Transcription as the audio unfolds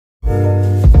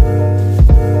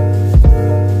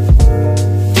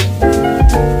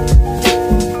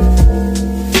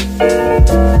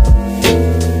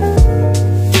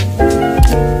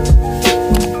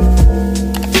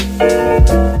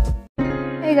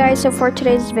guys, so for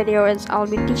today's video I'll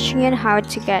be teaching you how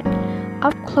to get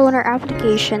app cloner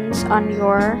applications on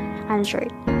your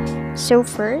Android. So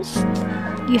first,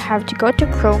 you have to go to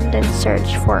Chrome, then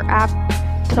search for app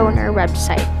cloner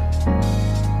website.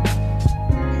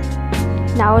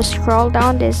 Now scroll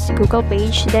down this Google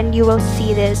page, then you will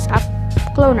see this app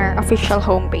cloner official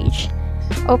homepage.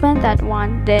 Open that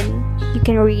one, then you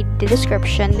can read the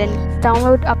description, then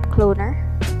download app cloner,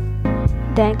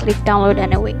 then click download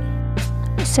anyway.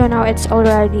 So now it's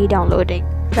already downloading.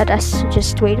 Let us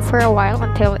just wait for a while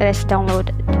until it is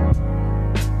downloaded.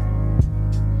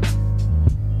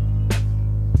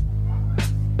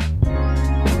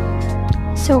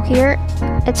 So here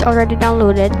it's already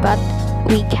downloaded, but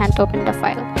we can't open the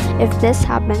file. If this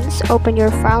happens, open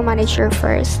your file manager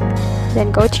first,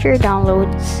 then go to your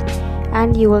downloads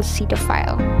and you will see the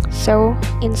file. So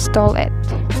install it.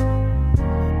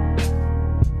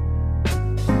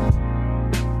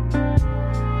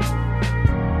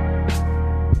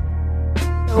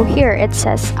 So here it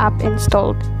says app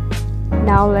installed.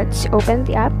 Now let's open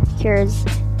the app. Here's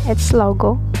its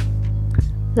logo.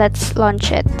 Let's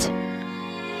launch it.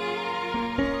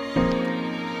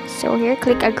 So here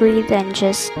click agree, then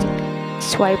just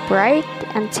swipe right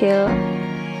until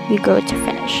you go to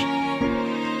finish.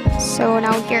 So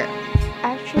now here,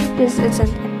 actually this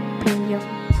isn't in premium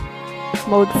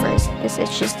mode first. This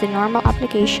is just the normal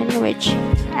application which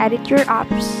edit your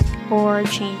apps or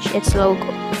change its logo.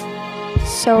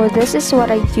 So this is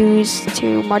what I use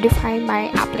to modify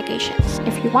my applications.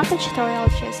 If you want a tutorial,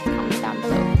 just comment down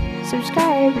below.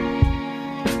 Subscribe!